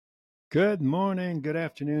Good morning, good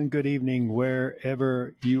afternoon, good evening,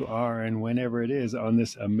 wherever you are and whenever it is on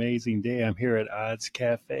this amazing day. I'm here at Odds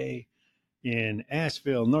Cafe in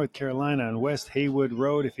Asheville, North Carolina on West Haywood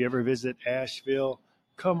Road. If you ever visit Asheville,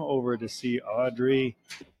 come over to see Audrey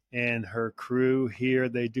and her crew here.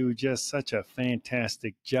 They do just such a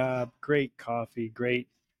fantastic job. Great coffee, great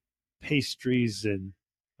pastries, and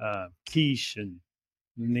quiche, and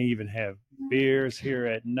they even have beers here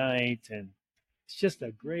at night. And it's just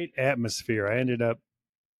a great atmosphere. I ended up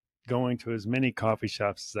going to as many coffee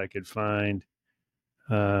shops as I could find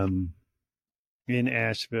um, in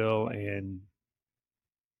Asheville, and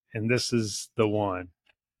this is the one.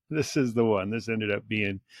 This is the one. This ended up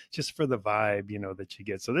being just for the vibe, that you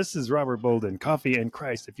get. So this is Robert Bolden, Coffee and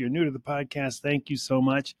Christ. If you're new to the podcast, thank you so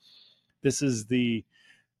much. This is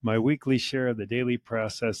my weekly share of the daily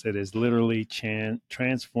process that has literally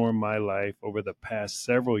transformed my life over the past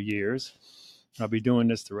several years. I'll be doing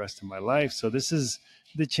this the rest of my life. So this is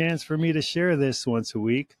the chance for me to share this once a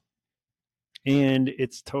week. And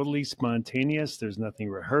it's totally spontaneous. There's nothing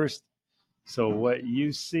rehearsed. So what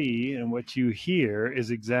you see and what you hear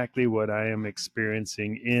is exactly what I am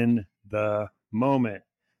experiencing in the moment.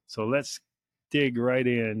 So let's dig right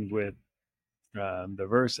in with the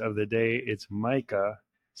verse of the day. It's Micah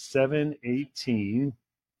 7:18.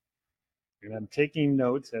 And I'm taking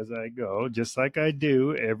notes as I go, just like I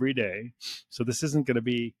do every day. So this isn't going to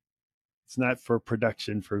be, it's not for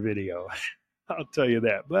production for video. I'll tell you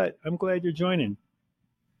that. But I'm glad you're joining.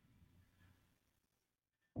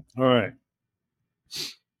 All right.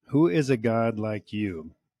 Who is a God like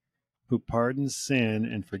you, who pardons sin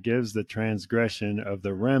and forgives the transgression of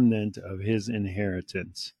the remnant of his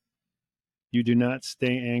inheritance? You do not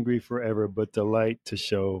stay angry forever, but delight to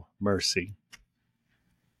show mercy.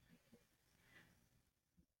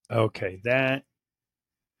 Okay, that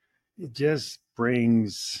it just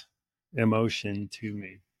brings emotion to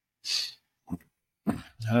me.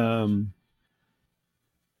 Um,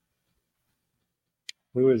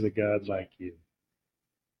 who is a God like you?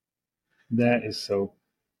 That is so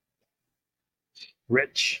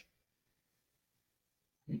rich.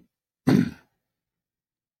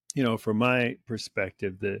 From my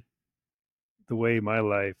perspective, the way my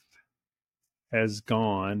life has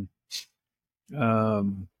gone,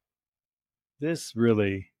 um, this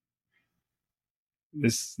really,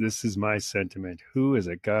 this is my sentiment. Who is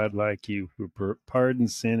a God like you, who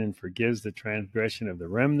pardons sin and forgives the transgression of the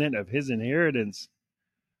remnant of his inheritance?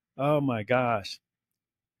 Oh my gosh.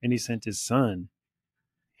 And he sent his son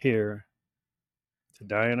here to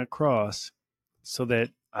die on a cross so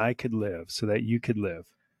that I could live, so that you could live.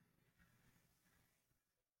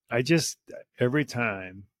 I just, every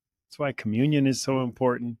time, that's why communion is so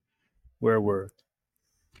important, where we're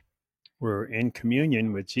in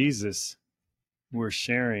communion with Jesus. We're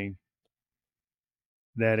sharing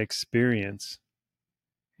that experience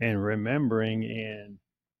and remembering and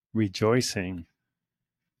rejoicing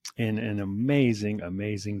in an amazing,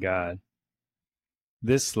 amazing God.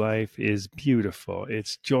 This life is beautiful.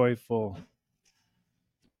 It's joyful.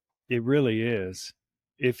 It really is,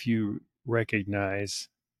 if you recognize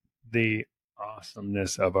the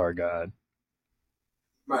awesomeness of our God.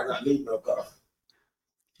 Might not need no coffee.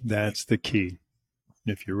 That's the key.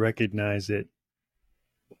 If you recognize it,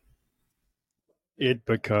 it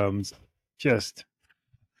becomes just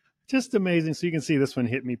amazing. So you can see this one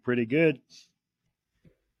hit me pretty good.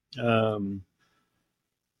 You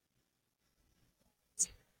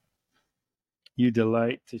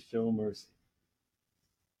delight to show mercy.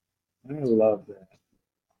 I love that.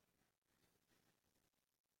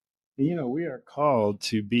 We are called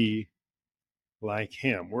to be like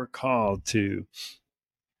him.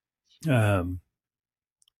 Um,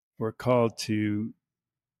 we're called to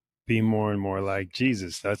be more and more like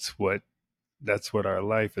Jesus. That's what our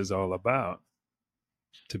life is all about.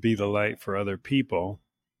 To be the light for other people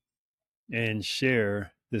and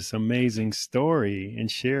share this amazing story and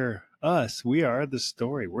share us. We are the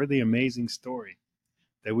story. We're the amazing story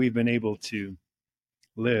that we've been able to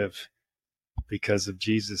live because of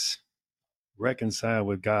Jesus, reconcile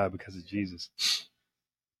with God because of Jesus.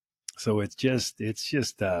 So it's just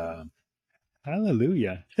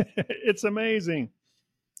hallelujah. It's amazing.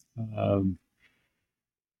 I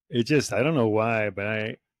don't know why,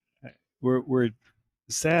 but we're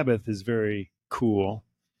Sabbath is very cool.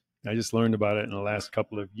 I just learned about it in the last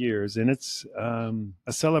couple of years, and it's a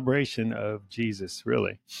celebration of Jesus,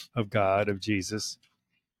 really, of God, of Jesus.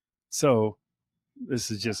 So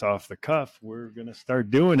this is just off the cuff. We're going to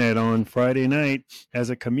start doing it on Friday night as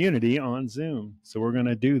a community on Zoom. So we're going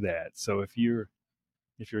to do that. So if you're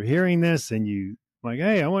hearing this and you like,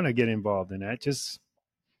 hey, I want to get involved in that, just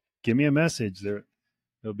give me a message.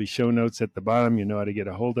 There'll be show notes at the bottom. You know how to get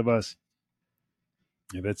a hold of us.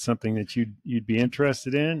 If it's something that you'd be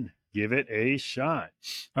interested in, give it a shot.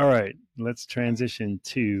 All right, let's transition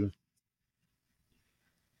to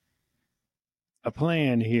a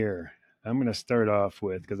plan here. I'm going to start off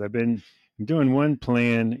with, because I'm doing one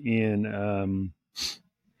plan in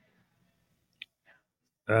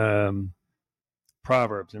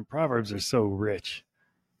Proverbs, and Proverbs are so rich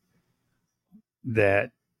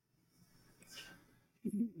that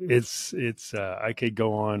it's I could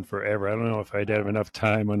go on forever. I don't know if I'd have enough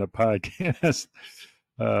time on the podcast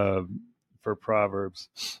for Proverbs.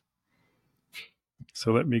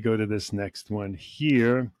 So let me go to this next one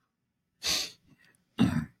here.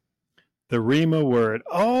 The Rhema word.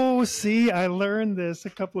 Oh, see, I learned this a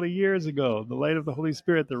couple of years ago. The light of the Holy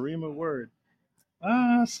Spirit, the Rhema word.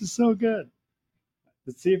 This is so good.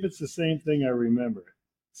 Let's see if it's the same thing I remember.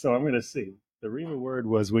 So I'm going to see. The Rhema word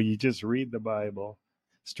was when you just read the Bible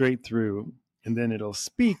straight through, and then it'll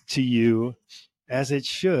speak to you as it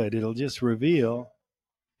should. It'll just reveal.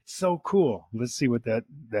 It's so cool. Let's see what that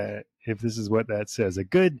if this is what that says. A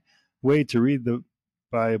good way to read the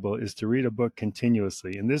Bible is to read a book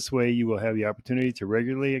continuously. In this way, you will have the opportunity to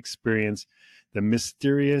regularly experience the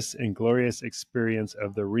mysterious and glorious experience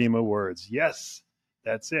of the Rhema words. Yes,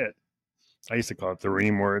 that's it. I used to call it the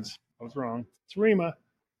Rhema words. I was wrong. It's Rhema.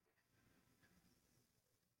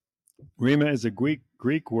 Rhema is a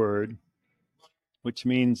Greek word which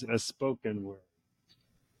means a spoken word.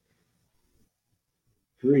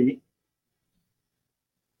 Greek.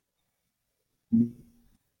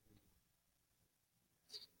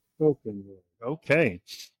 Spoken word. Okay.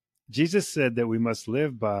 Jesus said that we must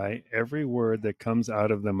live by every word that comes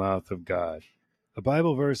out of the mouth of God. A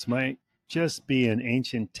Bible verse might just be an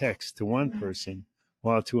ancient text to one person,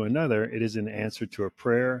 while to another it is an answer to a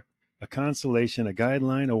prayer, a consolation, a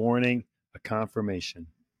guideline, a warning, a confirmation.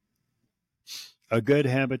 A good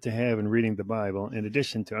habit to have in reading the Bible, in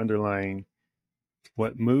addition to underlying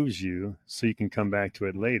what moves you so you can come back to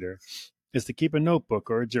it later, is to keep a notebook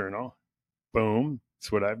or a journal. Boom.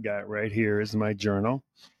 That's what I've got right here is my journal.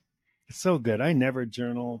 It's so good. I never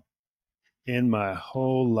journal in my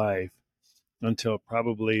whole life until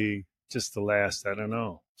probably just the last, I don't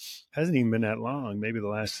know, hasn't even been that long, maybe the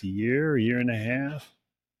last year and a half.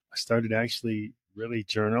 I started actually really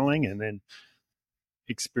journaling and then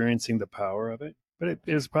experiencing the power of it. But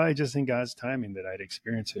it was probably just in God's timing that I'd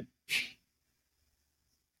experience it.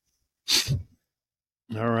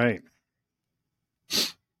 All right.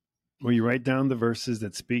 Well, you write down the verses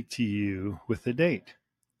that speak to you with the date.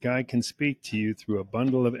 God can speak to you through a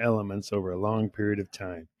bundle of elements over a long period of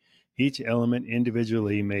time. Each element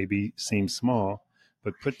individually may seem small,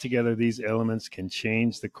 but put together, these elements can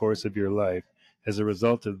change the course of your life as a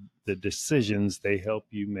result of the decisions they help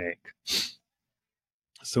you make.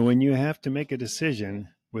 So when you have to make a decision,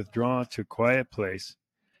 withdraw to a quiet place,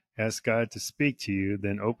 ask God to speak to you,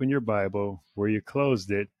 then open your Bible where you closed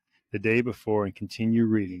it the day before and continue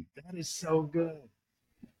reading. That is so good.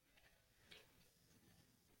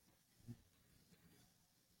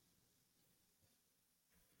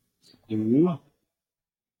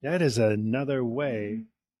 That is another way,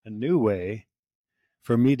 a new way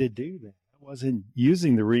for me to do that. I wasn't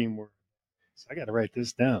using the Rhema word. So I got to write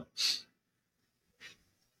this down.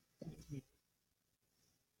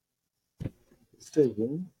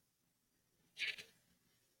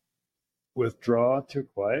 Withdraw to a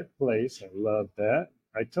quiet place. I love that.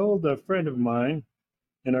 I told a friend of mine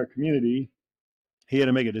in our community he had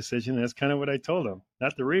to make a decision. That's kind of what I told him.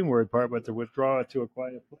 Not the Rhema word part, but to withdraw to a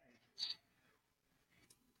quiet place.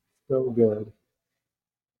 So good.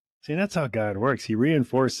 See, that's how God works. He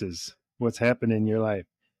reinforces what's happened in your life.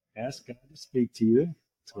 Ask God to speak to you.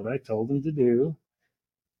 That's what I told him to do.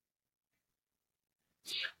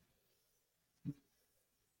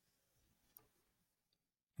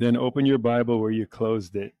 Then open your Bible where you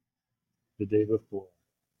closed it the day before.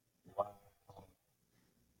 Wow.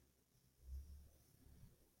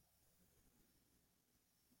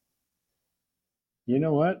 You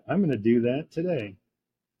know what? I'm going to do that today.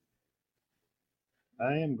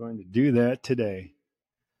 I am going to do that today.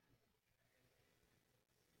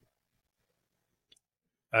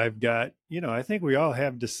 I've got, I think we all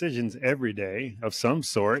have decisions every day of some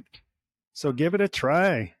sort. So give it a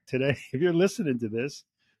try today. If you're listening to this,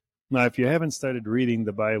 now, if you haven't started reading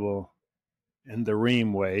the Bible in the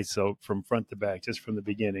Rhema way, so from front to back, just from the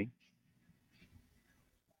beginning,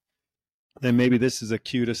 then maybe this is a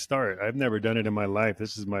cue to start. I've never done it in my life.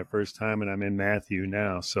 This is my first time, and I'm in Matthew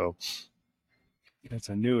now. So it's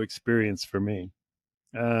a new experience for me.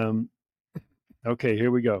 Okay, here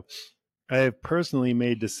we go. I have personally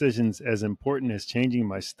made decisions as important as changing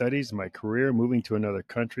my studies, my career, moving to another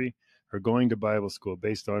country, or going to Bible school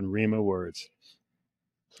based on Rhema words.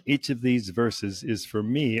 Each of these verses is for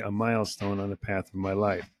me a milestone on the path of my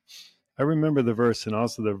life. I remember the verse and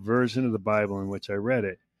also the version of the Bible in which I read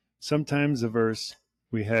it. Sometimes a verse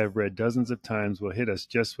we have read dozens of times will hit us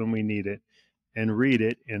just when we need it and read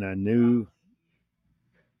it in a new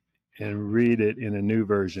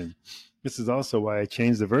version. This is also why I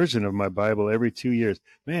change the version of my Bible every 2 years.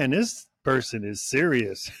 Man, this person is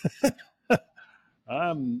serious.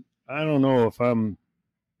 I don't know if I'm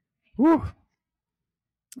whew.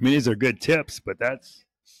 I mean, these are good tips, but that's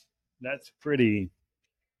pretty.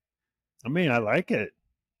 I mean, I like it.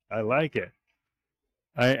 I like it.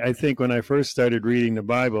 I think when I first started reading the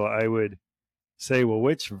Bible, I would say, well,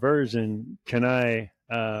 which version can I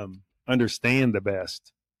understand the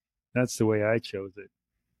best? That's the way I chose it.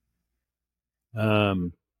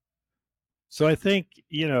 So I think,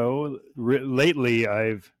 lately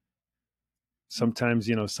I've sometimes,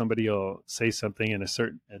 somebody will say something in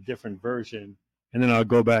a different version, and then I'll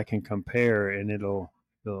go back and compare, and it'll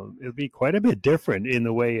be quite a bit different in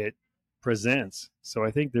the way it presents. So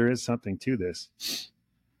I think there is something to this.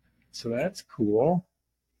 So that's cool.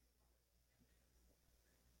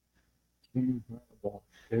 See,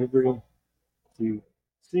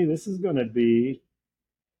 this is going to be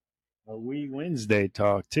a wee Wednesday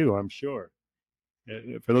talk too, I'm sure.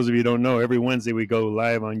 For those of you who don't know, every Wednesday we go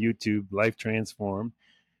live on YouTube, Life Transform,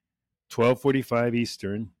 12:45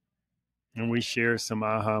 Eastern, and we share some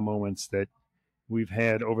aha moments that we've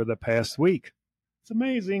had over the past week. It's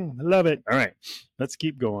amazing. I love it. All right, let's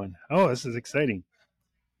keep going. Oh, this is exciting.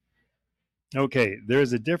 Okay,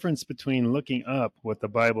 there's a difference between looking up what the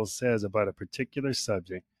Bible says about a particular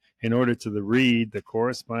subject in order to read the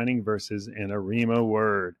corresponding verses in a Rhema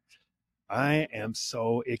word. I am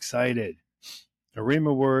so excited. A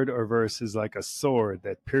Rhema word or verse is like a sword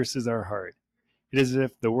that pierces our heart. It is as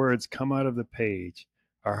if the words come out of the page.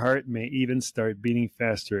 Our heart may even start beating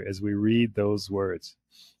faster as we read those words.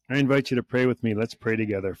 I invite you to pray with me. Let's pray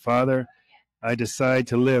together. Father, I decide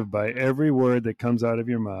to live by every word that comes out of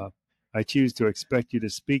your mouth. I choose to expect you to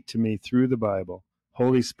speak to me through the Bible.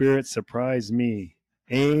 Holy Spirit, surprise me.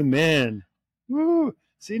 Amen. Woo!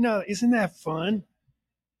 See now, isn't that fun?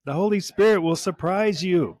 The Holy Spirit will surprise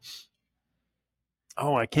you.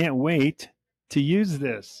 Oh, I can't wait to use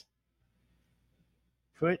this.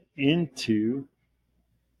 Put into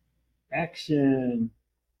action.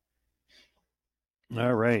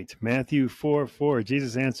 All right. Matthew 4:4.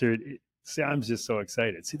 Jesus answered. See, I'm just so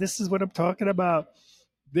excited. See, this is what I'm talking about.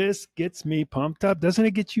 This gets me pumped up. Doesn't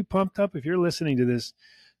it get you pumped up? If you're listening to this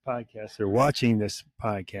podcast or watching this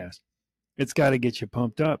podcast, it's got to get you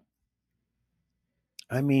pumped up.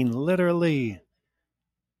 I mean, literally.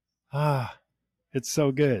 It's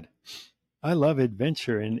so good. I love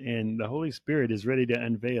adventure, and the Holy Spirit is ready to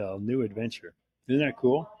unveil new adventure. Isn't that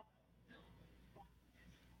cool?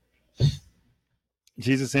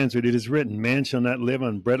 Jesus answered, "It is written, man shall not live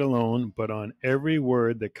on bread alone, but on every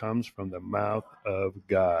word that comes from the mouth of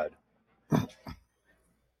God."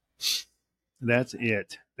 That's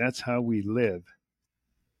it. That's how we live.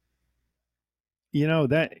 You know,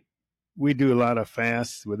 that we do a lot of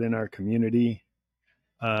fasts within our community.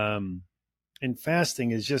 And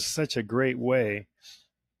fasting is just such a great way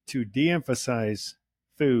to de-emphasize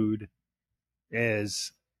food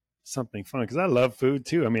as something fun. Because I love food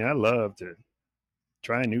too. I mean, I love to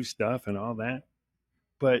try new stuff and all that.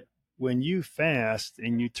 But when you fast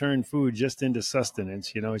and you turn food just into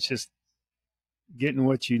sustenance, it's just getting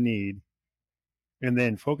what you need and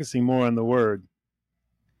then focusing more on the word.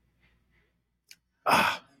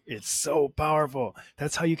 It's so powerful.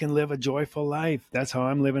 That's how you can live a joyful life. That's how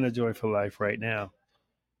I'm living a joyful life right now.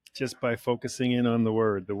 Just by focusing in on the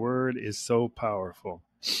word. The word is so powerful.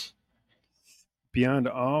 Beyond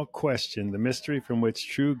all question, the mystery from which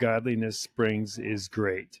true godliness springs is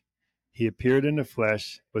great. He appeared in the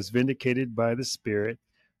flesh, was vindicated by the Spirit,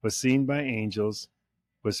 was seen by angels,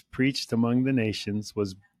 was preached among the nations,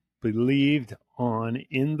 was believed on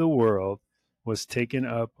in the world, was taken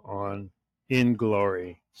up on in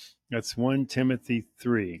glory. That's 1 Timothy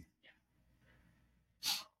 3.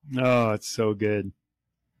 Oh, it's so good.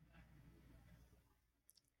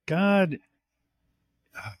 God,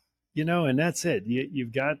 and that's it.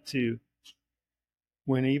 You've got to,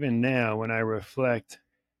 even now, when I reflect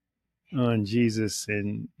on Jesus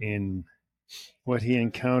and in what he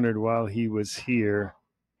encountered while he was here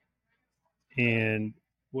and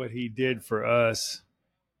what he did for us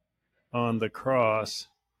on the cross,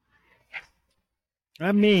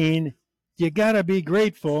 I mean, you got to be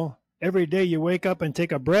grateful every day you wake up and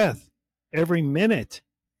take a breath. every minute.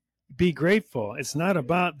 Be grateful. It's not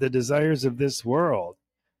about the desires of this world.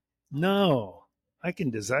 No, I can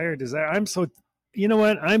desire. I'm so, you know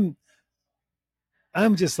what? I'm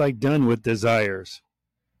just like done with desires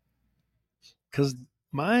because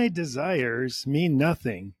my desires mean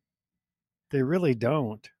nothing. They really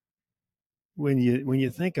don't when you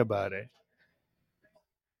think about it.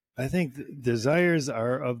 I think desires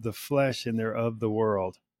are of the flesh and they're of the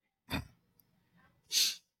world.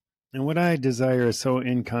 And what I desire is so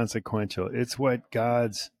inconsequential. It's what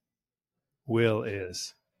God's will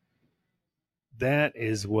is. That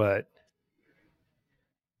is what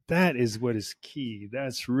is key.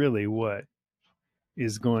 That's really what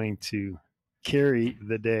is going to carry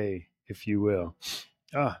the day, if you will.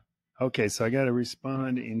 Okay, so I got to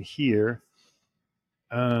respond in here.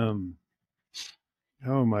 Oh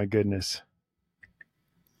my goodness.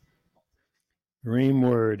 Ream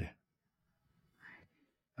word.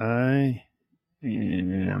 I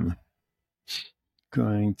am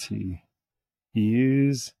going to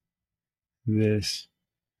use this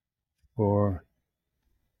for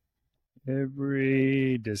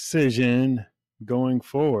every decision going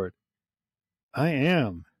forward. I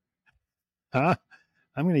am. Huh?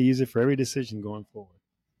 I'm going to use it for every decision going forward.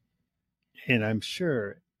 And I'm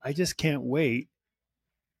sure I just can't wait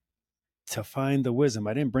to find the wisdom.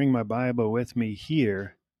 I didn't bring my Bible with me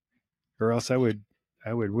here, or else I would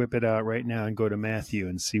whip it out right now and go to Matthew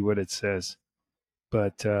and see what it says.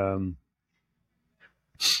 But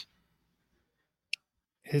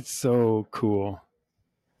it's so cool.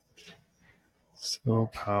 So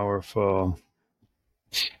powerful.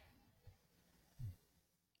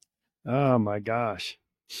 Oh my gosh.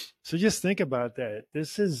 So just think about that.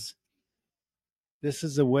 This is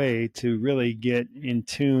a way to really get in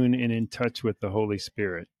tune and in touch with the Holy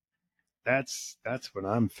Spirit. That's what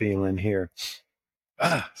I'm feeling here.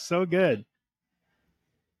 So good.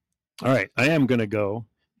 All right, I am going to go.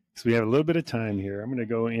 So we have a little bit of time here. I'm going to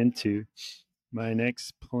go into my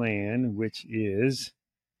next plan, which is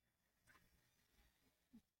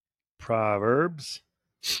Proverbs.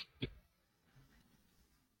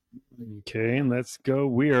 Okay, and let's go.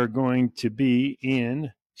 We are going to be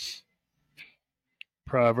in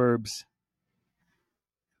Proverbs.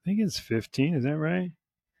 I think it's 15. Is that right?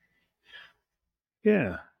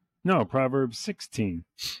 Yeah. No, Proverbs 16.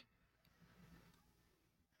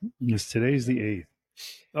 Yes, today's the 8th.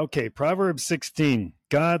 Okay, Proverbs 16.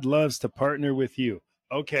 God loves to partner with you.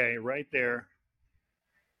 Okay, right there.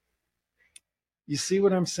 You see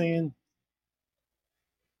what I'm saying?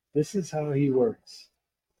 This is how he works.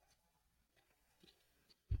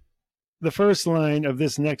 The first line of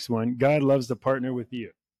this next one, God loves to partner with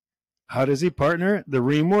you. How does he partner? The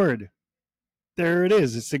Ream word. There it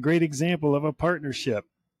is. It's a great example of a partnership.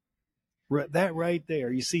 That right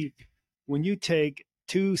there. You see, when you take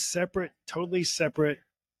two separate, totally separate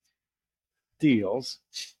deals,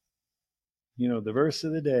 the verse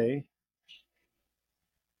of the day,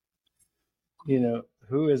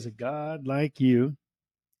 who is a God like you?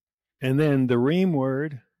 And then the Ream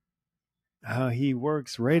word, how he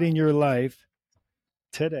works right in your life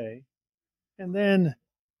today. And then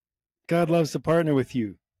God loves to partner with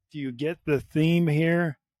you. Do you get the theme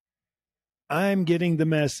here? I'm getting the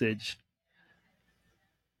message,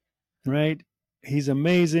 right? He's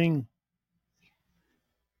amazing.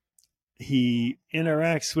 He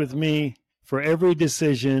interacts with me for every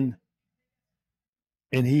decision,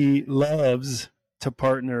 and he loves to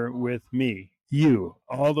partner with me. You,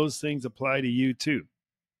 all those things apply to you too.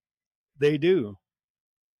 They do.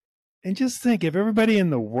 And just think, if everybody in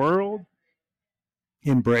the world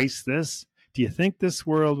embraced this, do you think this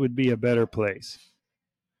world would be a better place?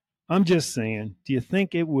 I'm just saying, do you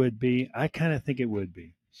think it would be? I kind of think it would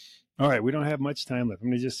be. All right, we don't have much time left. I'm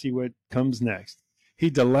going to just see what comes next. He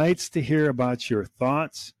delights to hear about your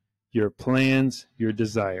thoughts, your plans, your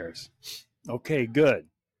desires. Okay, good.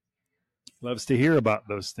 Loves to hear about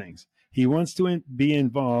those things. He wants to be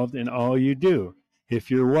involved in all you do. If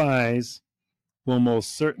you're wise, we'll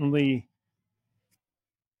most certainly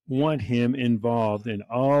want him involved in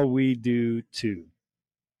all we do too.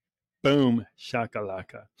 Boom,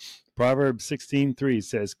 shakalaka. Proverbs 16:3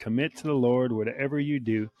 says, "Commit to the Lord whatever you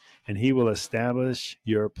do, and he will establish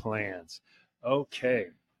your plans."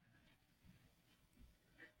 Okay.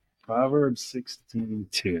 Proverbs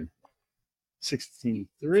 16:2.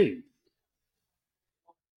 16:3.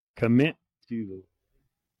 Commit to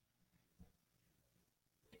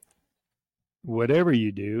whatever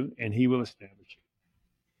you do, and he will establish you.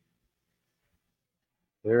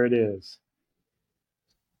 There it is.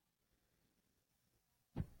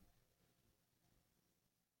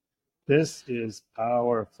 This is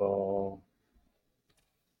powerful.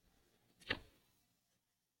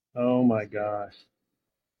 Oh my gosh.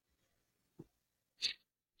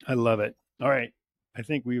 I love it. All right. I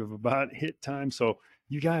think we've about hit time. So,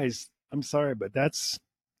 you guys, I'm sorry, but I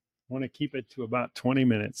want to keep it to about 20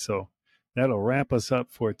 minutes. So, that'll wrap us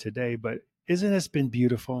up for today. But isn't this been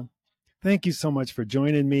beautiful? Thank you so much for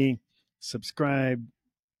joining me. Subscribe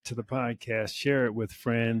to the podcast, share it with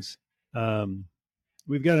friends. Um,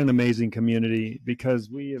 we've got an amazing community because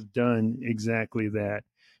we have done exactly that.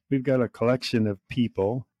 We've got a collection of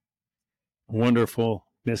people, wonderful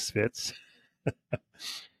misfits,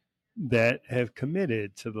 that have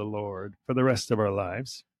committed to the Lord for the rest of our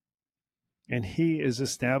lives. And He is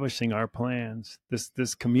establishing our plans.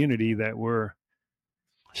 This community that we're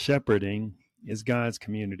shepherding is God's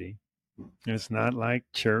community. And it's not like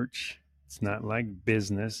church. It's not like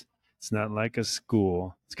business. It's not like a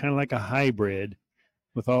school. It's kind of like a hybrid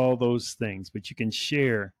with all those things, but you can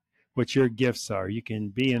share what your gifts are. You can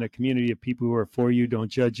be in a community of people who are for you,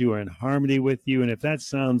 don't judge you, are in harmony with you. And if that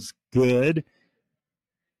sounds good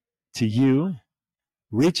to you,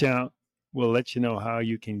 reach out. We'll let you know how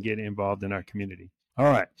you can get involved in our community. All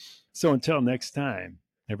right. So until next time,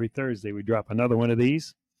 every Thursday we drop another one of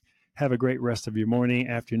these. Have a great rest of your morning,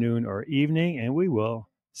 afternoon, or evening, and we will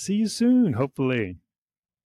see you soon, hopefully.